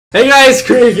Hey guys,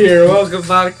 Craig here. Welcome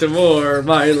back to more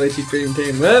My Luigi Dream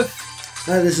Team with.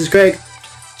 This is Craig.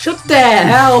 Shut the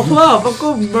hell up! I'm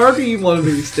going to murder you one of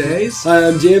these days. Hi,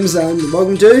 I'm James, and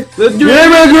welcome to the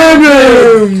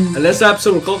Dreambert. And this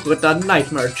episode we're going with that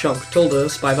nightmare chunk told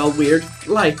us by that weird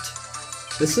light.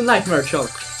 This is a nightmare chunk.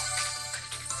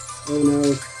 Oh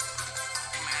no.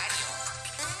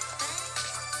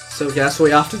 So guess what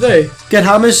we have to do? Get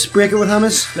hammers, break it with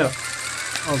hammers. No.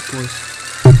 Of course.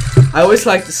 I always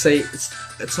like to say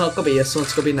it's not gonna be this one,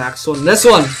 it's gonna be next one. This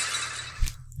one!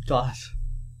 God.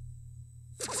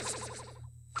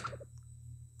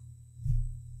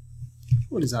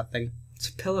 What is that thing? It's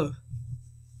a pillow.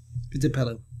 It's a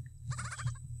pillow.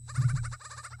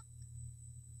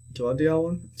 Do you want to do that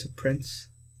one? It's a prince.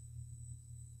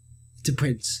 It's a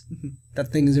prince.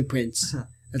 That thing is a prince.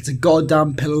 It's a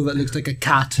goddamn pillow that looks like a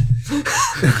cat.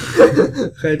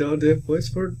 Okay, don't do a voice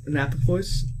for it. An epic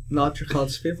voice. Not your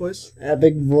conspiracy voice.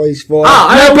 Epic voice for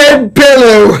an epic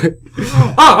pillow!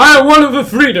 I am one of the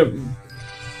freedom!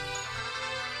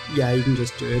 Yeah, you can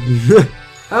just do it.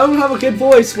 I don't have a good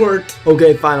voice for it.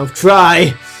 Okay, fine, I'll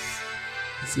try.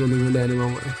 It's the only one there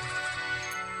anymore.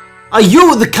 Are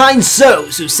you the kind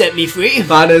souls who set me free?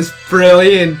 That is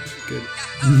brilliant. Good.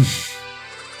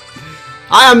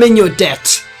 I am in your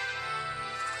debt.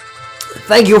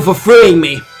 Thank you for freeing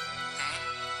me.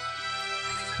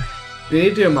 You need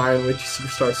to do a Mario Luigi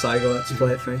Superstar Saga Let's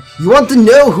Play thing. You want to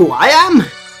know who I am?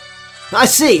 I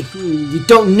see. You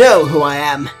don't know who I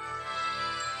am.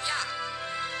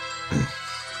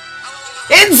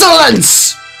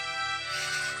 Insolence!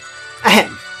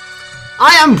 Ahem.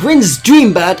 I am Prince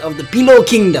Dreambert of the Pillow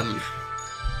Kingdom.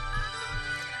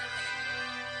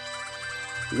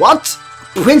 What?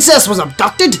 A princess was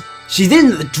abducted? She's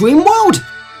in the dream world?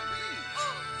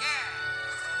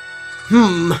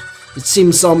 It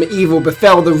seems some evil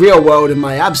befell the real world in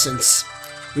my absence.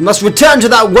 We must return to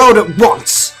that world at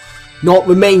once. Naught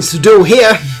remains to do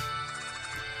here.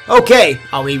 Okay,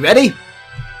 are we ready?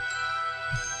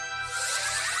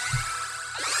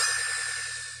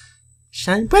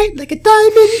 Shine bright like a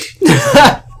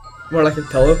diamond. More like a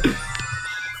pillow.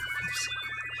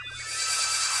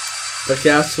 But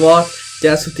guess what?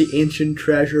 Guess what the ancient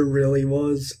treasure really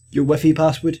was? Your Wi-Fi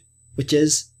password, which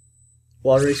is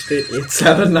Watery Street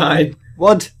 879.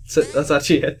 what? That's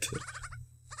actually it.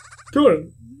 Go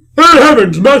on. Good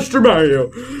heavens, Master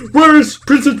Mario! Where is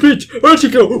Princess Peach? Where'd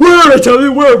she go? Where did I tell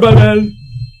you where, my man? Thank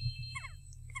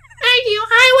you,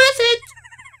 how was it?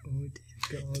 Oh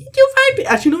dear God. Did you find me?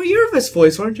 Actually, no, you're this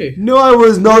voice, weren't you? No, I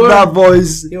was not that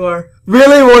voice. You are.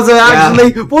 Really, was I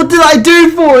actually? What did I do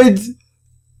for it?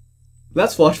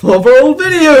 Let's watch more of our old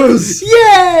videos!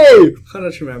 Yay! I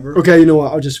don't remember. Okay, you know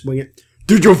what? I'll just wing it.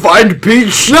 Did you find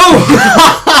Peach? No!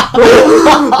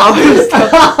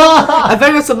 I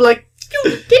think it's something like,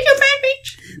 did you find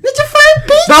Peach? Did you find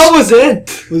Peach? That was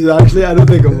it! Was it actually? I don't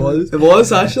think it was. It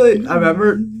was actually. I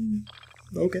remember.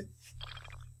 Okay.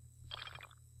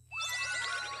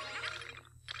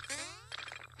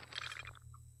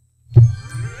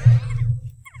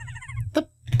 The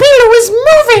pillow is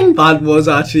moving! That was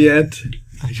actually it.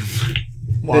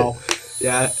 Wow.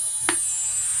 Yeah.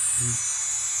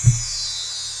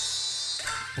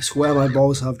 I swear my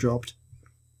balls have dropped.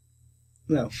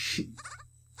 No.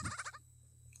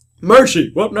 Mercy,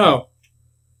 what now?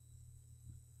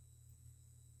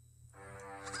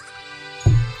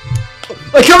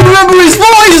 I can't remember his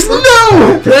voice!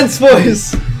 No! Prince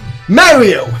voice!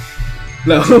 Mario!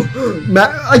 No.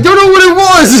 I don't know what it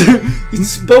was! He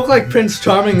spoke like Prince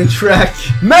Charming in Shrek.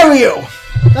 Mario!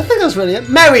 I think that's really it.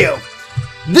 Mario!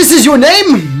 This is your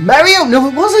name? Mario? No,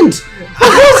 it wasn't! What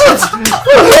was it? What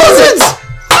was it?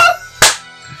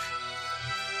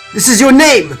 This is your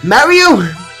name, Mario?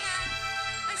 Oh,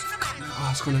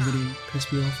 it's gonna really piss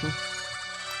me off now.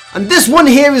 And this one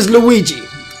here is Luigi.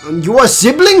 And you are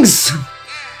siblings?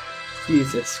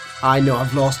 Jesus. I know,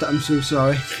 I've lost it. I'm so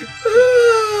sorry.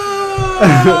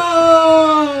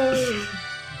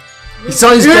 He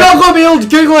sounds You're not gonna be able to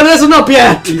Google and listen up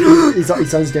yet! he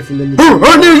sounds different than the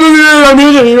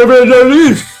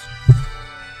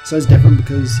sounds different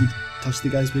because he touched the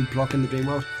guy's big block in the dream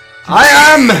world. I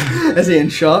am! Is he in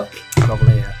shock?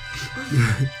 Probably, yeah.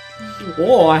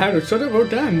 Oh, I had to shut up. Oh,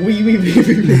 damn. Wee. Look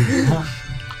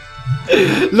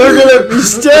at him,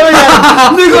 he's staring at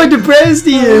him. Look how depressed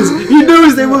he is. He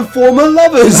knows they were former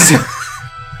lovers.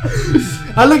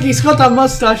 And look, he's got that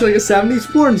mustache like a 70s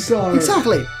porn star.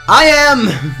 Exactly. I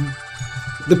am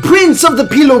the Prince of the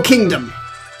Pillow Kingdom,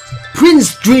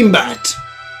 Prince Dreambert.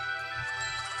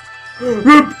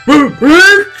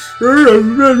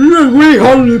 Oui,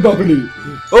 Holly Bubbly.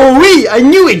 Oh oui, I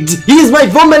knew it! He is my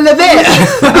former lover!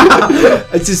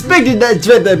 I suspected that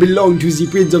treasure belonged to the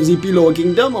Prince of the Pillow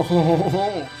Kingdom.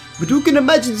 But who can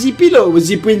imagine the Pillow was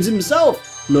the Prince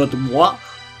himself? Not moi.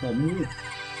 Why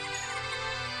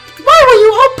were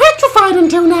you all petrified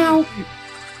until now?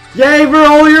 Yay for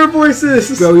all your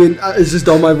voices! Brilliant. It's just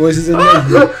all my voices in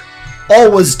there. All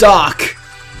was dark.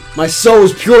 My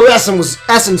soul's pure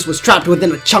essence was trapped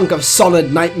within a chunk of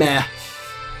solid nightmare.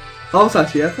 How was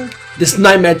that, yeah? This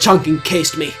nightmare chunk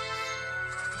encased me.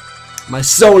 My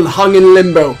soul hung in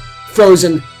limbo,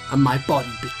 frozen, and my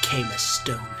body became a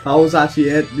stone. How was that,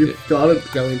 yeah? You got it.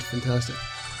 Brilliant, fantastic.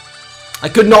 I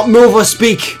could not move or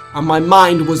speak, and my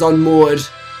mind was unmoored.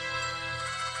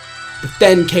 But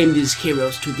then came these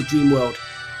heroes to the dream world.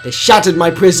 They shattered my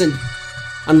prison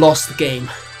and lost the game.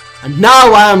 And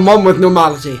now I am one with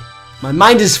normality. My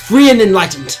mind is free and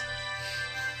enlightened.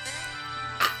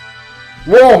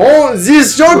 Whoa,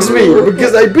 this shocks me,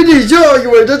 because I'm pretty sure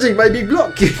you were touching my big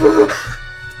block.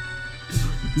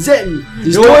 Then,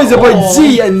 the stories about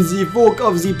thee and the folk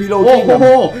of the Pillow Kingdom.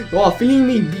 You are filling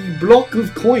me big block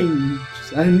of coins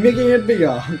and making it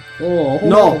bigger.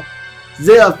 No,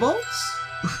 they are false.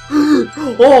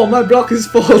 Oh, my block is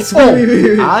false.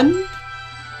 And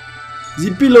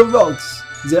the pillow rocks.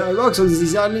 There are rocks on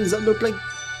these islands that look like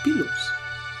pillows.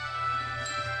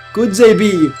 Could they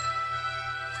be?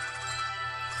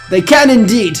 They can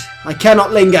indeed. I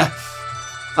cannot linger.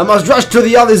 I must rush to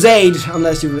the other's aid,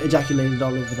 unless you've ejaculated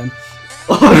all over them.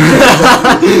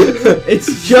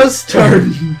 It's just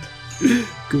turned.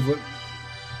 Good one.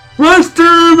 Master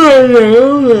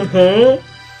Mario,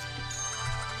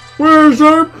 where's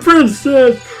our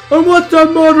princess? And what's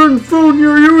that modern phone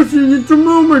you're using at the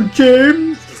moment,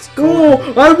 James?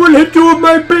 Oh, I will hit you with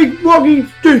my big walking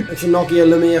stick. It's a Nokia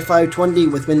Lumia 520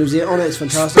 with Windows 8 on it. It's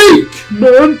fantastic. Speak,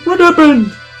 man. What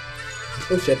happened?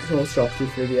 Oh shit, I almost dropped you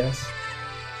for the S.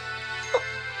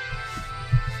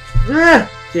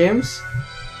 James?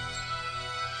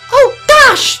 Oh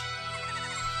gosh!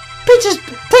 Peach is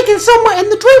taken somewhere in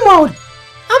the dream world.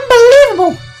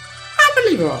 Unbelievable!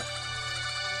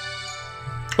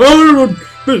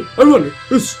 I wonder,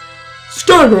 is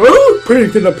Skyler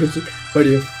picking up his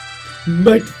buddy?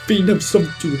 Might Fiend have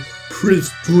something to do with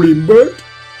Prince Dreambert?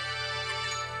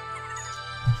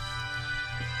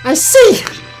 I see!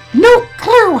 No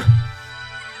clue!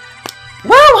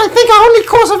 Well, I think our only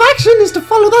course of action is to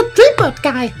follow that Dreambert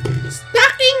guy.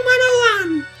 Stalking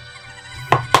 101!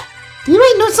 You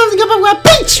might know something about where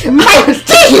Peach might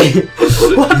be!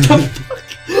 What the fuck?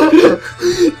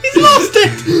 He's lost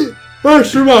it!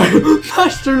 Master Mario,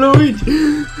 Master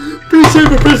Luigi, please save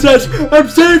the princess and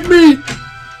save me!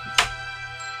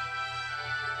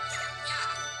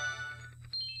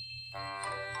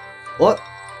 What?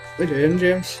 What are you doing,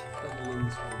 James?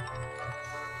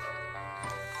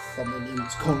 My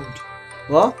name's called.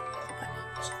 What?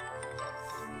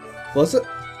 What's it?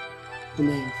 The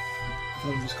name.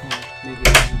 What was called.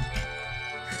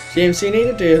 James, you need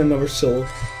to do another Soul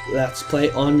Let's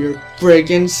Play on your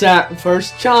friggin'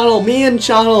 first channel, main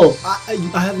channel. I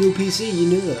have no PC, you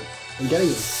knew that. I'm getting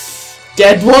it.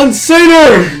 Dead one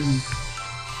sooner!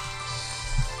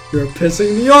 You're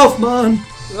pissing me off, man.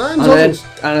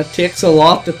 And it takes a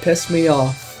lot to piss me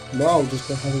off. Wow, just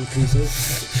by having a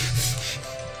PC.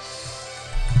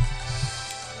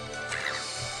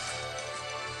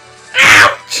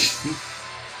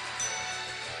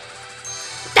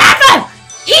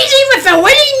 Easy with the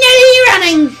willy-nilly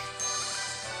running!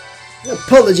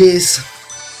 Apologies.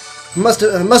 I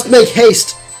must make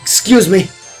haste. Excuse me.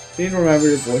 You need to remember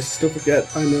your voice, don't forget.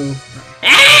 I know.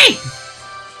 Hey!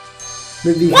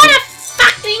 Maybe What a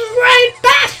fucking rude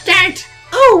bastard!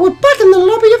 Oh, we're back in the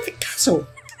lobby of the castle.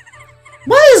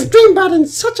 Why is Dreambert in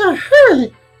such a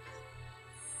hurry?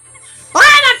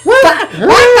 What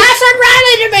bastard ran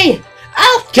into me?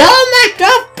 I'll kill him with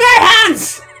both bare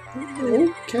hands!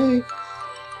 Okay.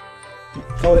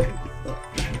 Oh,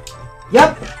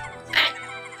 yep.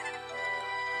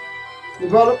 You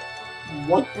brought up.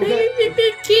 What? Okay.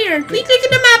 Here, please look at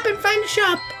the map and find a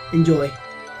shop. Enjoy.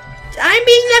 I'm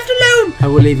being left alone. I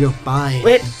will leave you. Bye.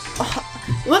 Wait,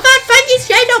 What about finding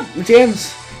Shadow?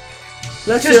 James.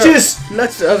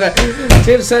 Okay.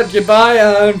 James said goodbye,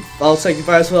 and I'll say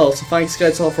goodbye as well. So thanks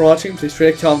guys all for watching. Please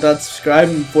rate, comment, and subscribe.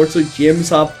 And unfortunately,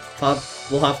 James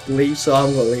will have to leave, so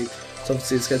I'm gonna leave. So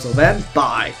see you guys all then.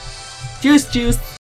 Bye. Juice.